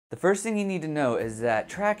The first thing you need to know is that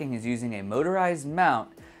tracking is using a motorized mount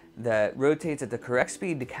that rotates at the correct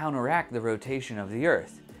speed to counteract the rotation of the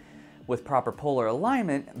Earth. With proper polar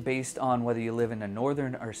alignment, based on whether you live in the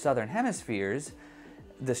northern or southern hemispheres,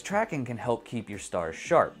 this tracking can help keep your stars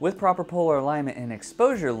sharp. With proper polar alignment and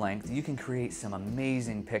exposure length, you can create some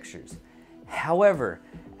amazing pictures. However,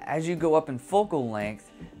 as you go up in focal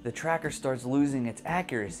length, the tracker starts losing its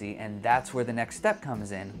accuracy, and that's where the next step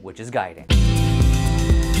comes in, which is guiding.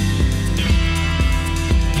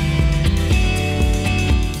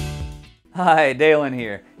 Hi, Dalen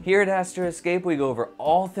here. Here at Astro Escape, we go over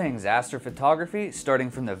all things astrophotography, starting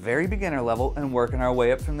from the very beginner level and working our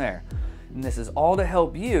way up from there. And this is all to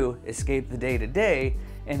help you escape the day-to-day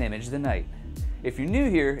and image the night. If you're new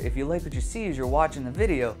here, if you like what you see as you're watching the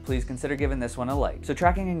video, please consider giving this one a like. So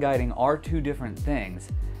tracking and guiding are two different things,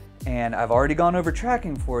 and I've already gone over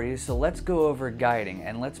tracking for you, so let's go over guiding,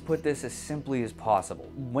 and let's put this as simply as possible.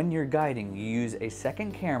 When you're guiding, you use a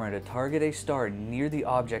second camera to target a star near the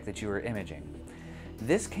object that you are imaging.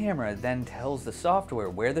 This camera then tells the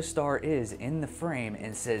software where the star is in the frame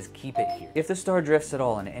and says keep it here. If the star drifts at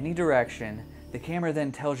all in any direction, the camera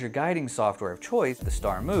then tells your guiding software of choice the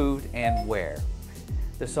star moved and where.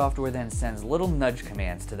 The software then sends little nudge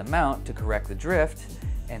commands to the mount to correct the drift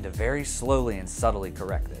and to very slowly and subtly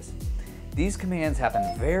correct this. These commands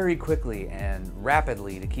happen very quickly and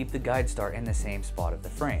rapidly to keep the guide star in the same spot of the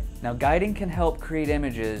frame. Now, guiding can help create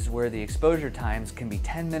images where the exposure times can be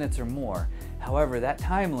 10 minutes or more. However, that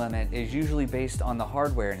time limit is usually based on the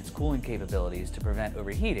hardware and its cooling capabilities to prevent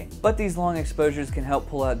overheating. But these long exposures can help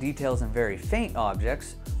pull out details in very faint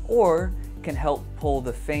objects, or can help pull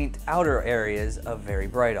the faint outer areas of very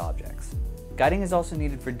bright objects. Guiding is also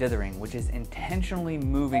needed for dithering, which is intentionally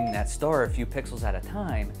moving that star a few pixels at a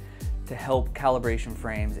time to help calibration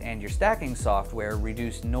frames and your stacking software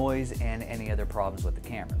reduce noise and any other problems with the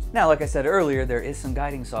cameras. Now, like I said earlier, there is some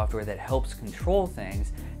guiding software that helps control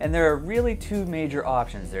things, and there are really two major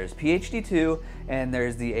options. There's PHD2 and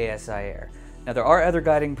there's the ASI Air. Now, there are other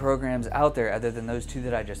guiding programs out there other than those two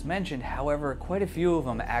that I just mentioned. However, quite a few of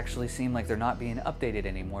them actually seem like they're not being updated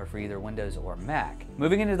anymore for either Windows or Mac.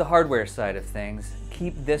 Moving into the hardware side of things,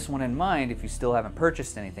 keep this one in mind if you still haven't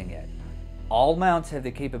purchased anything yet. All mounts have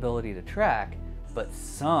the capability to track, but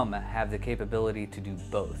some have the capability to do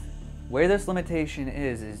both. Where this limitation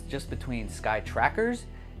is just between sky trackers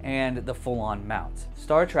and the full-on mounts.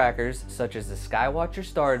 Star trackers, such as the Skywatcher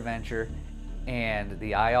Star Adventure and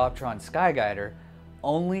the Ioptron Sky Guider,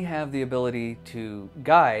 only have the ability to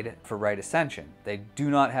guide for right ascension. They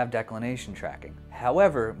do not have declination tracking.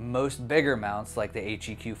 However, most bigger mounts like the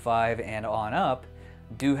HEQ5 and on up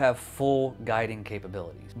do have full guiding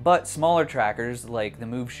capabilities. But smaller trackers like the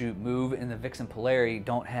Move Shoot Move and the Vixen Polari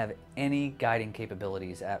don't have any guiding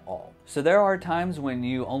capabilities at all. So there are times when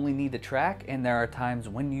you only need to track, and there are times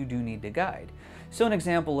when you do need to guide. So an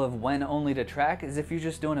example of when only to track is if you're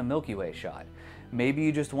just doing a Milky Way shot. Maybe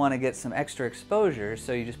you just want to get some extra exposure,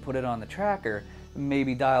 so you just put it on the tracker,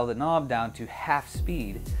 maybe dial the knob down to half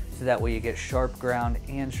speed, so that way you get sharp ground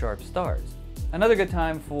and sharp stars. Another good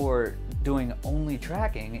time for doing only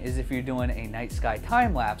tracking is if you're doing a night sky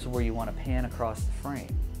time lapse where you want to pan across the frame.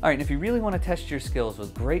 Alright, and if you really want to test your skills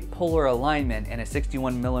with great polar alignment and a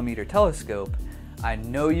 61mm telescope, I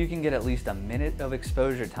know you can get at least a minute of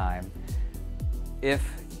exposure time if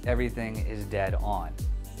everything is dead on.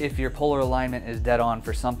 If your polar alignment is dead on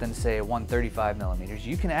for something, say 135mm,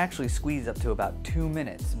 you can actually squeeze up to about 2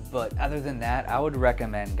 minutes, but other than that, I would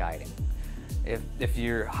recommend guiding. If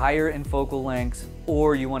you're higher in focal lengths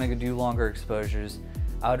or you want to do longer exposures,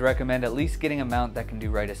 I would recommend at least getting a mount that can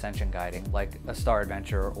do right ascension guiding, like a Star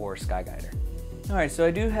Adventure or Sky Guider. Alright, so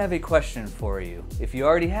I do have a question for you. If you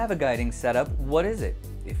already have a guiding setup, what is it?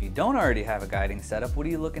 If you don't already have a guiding setup, what are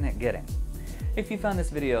you looking at getting? If you found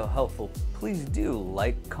this video helpful, please do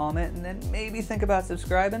like, comment, and then maybe think about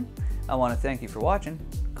subscribing. I want to thank you for watching.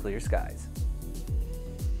 Clear skies.